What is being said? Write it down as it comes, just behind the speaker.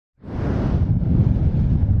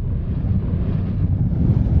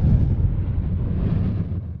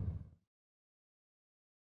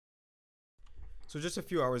So just a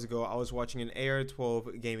few hours ago, I was watching an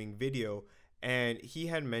AR12 gaming video, and he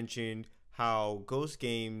had mentioned how Ghost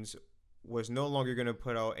Games was no longer going to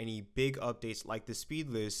put out any big updates like the speed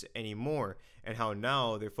list anymore, and how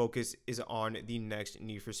now their focus is on the next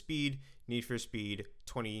Need for Speed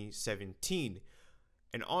 2017.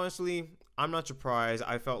 And honestly, I'm not surprised.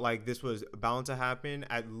 I felt like this was bound to happen.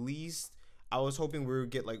 At least I was hoping we would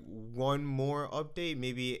get like one more update,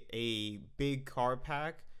 maybe a big car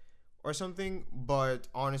pack or something. But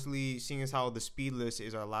honestly, seeing as how the speed list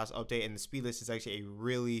is our last update, and the speed list is actually a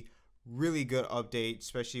really good update,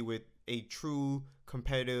 especially with a true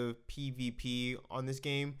competitive PvP on this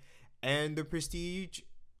game, and the prestige,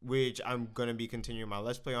 which I'm gonna be continuing my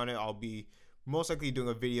let's play on it. I'll be most likely doing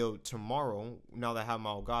a video tomorrow now that I have my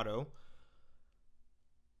Elgato.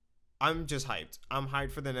 I'm just hyped. I'm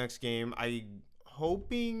hyped for the next game. I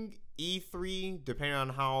hoping E3, depending on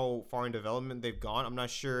how far in development they've gone. I'm not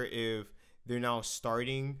sure if they're now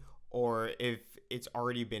starting or if it's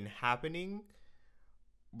already been happening.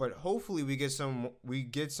 But hopefully we get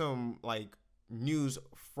some like news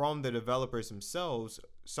from the developers themselves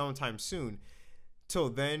sometime soon. Till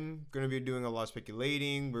then, gonna be doing a lot of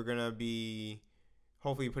speculating. We're gonna be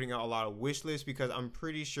hopefully putting out a lot of wish lists, because I'm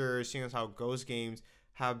pretty sure, seeing as how Ghost Games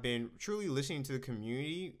have been truly listening to the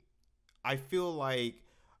community, I feel like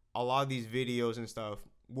a lot of these videos and stuff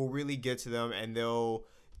will really get to them, and they'll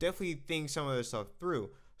definitely think some of this stuff through.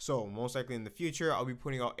 So most likely in the future, I'll be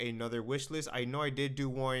putting out another wish list. I know I did do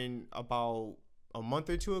one about a month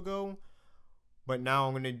or two ago, but now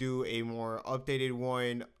I'm going to do a more updated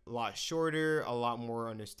one, a lot shorter, a lot more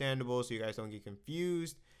understandable, so you guys don't get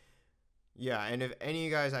confused. Yeah, and if any of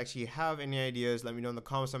you guys actually have any ideas, let me know in the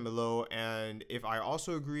comments down below. And if I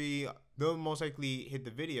also agree, they'll most likely hit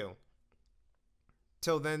the video.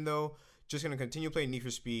 Till then though, just going to continue playing Need for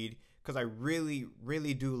Speed, because I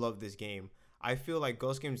really do love this game. I feel like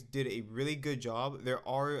Ghost Games did a really good job. There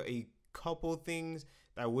are a couple things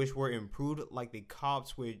that I wish were improved, like the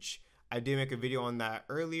cops, which I did make a video on that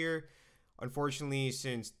earlier. Unfortunately,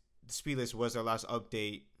 since the speed list was our last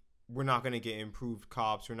update, we're not going to get improved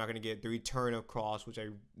cops. We're not going to get the return of Cross, which I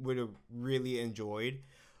would have really enjoyed.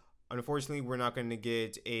 Unfortunately, we're not going to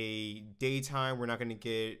get a daytime. We're not going to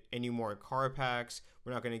get any more car packs.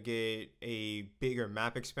 We're not going to get a bigger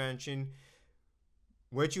map expansion.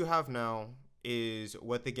 What you have now is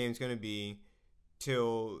what the game's going to be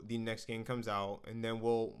till the next game comes out, and then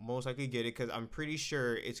we'll most likely get it, because I'm pretty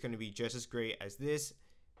sure it's going to be just as great as this,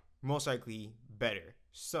 most likely better.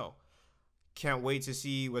 So can't wait to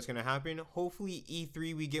see what's going to happen. Hopefully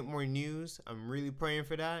E3 we get more news. I'm really praying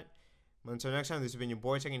for that. But until next time, this has been your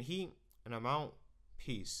boy Taking Heat, and I'm out.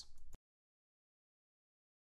 Peace.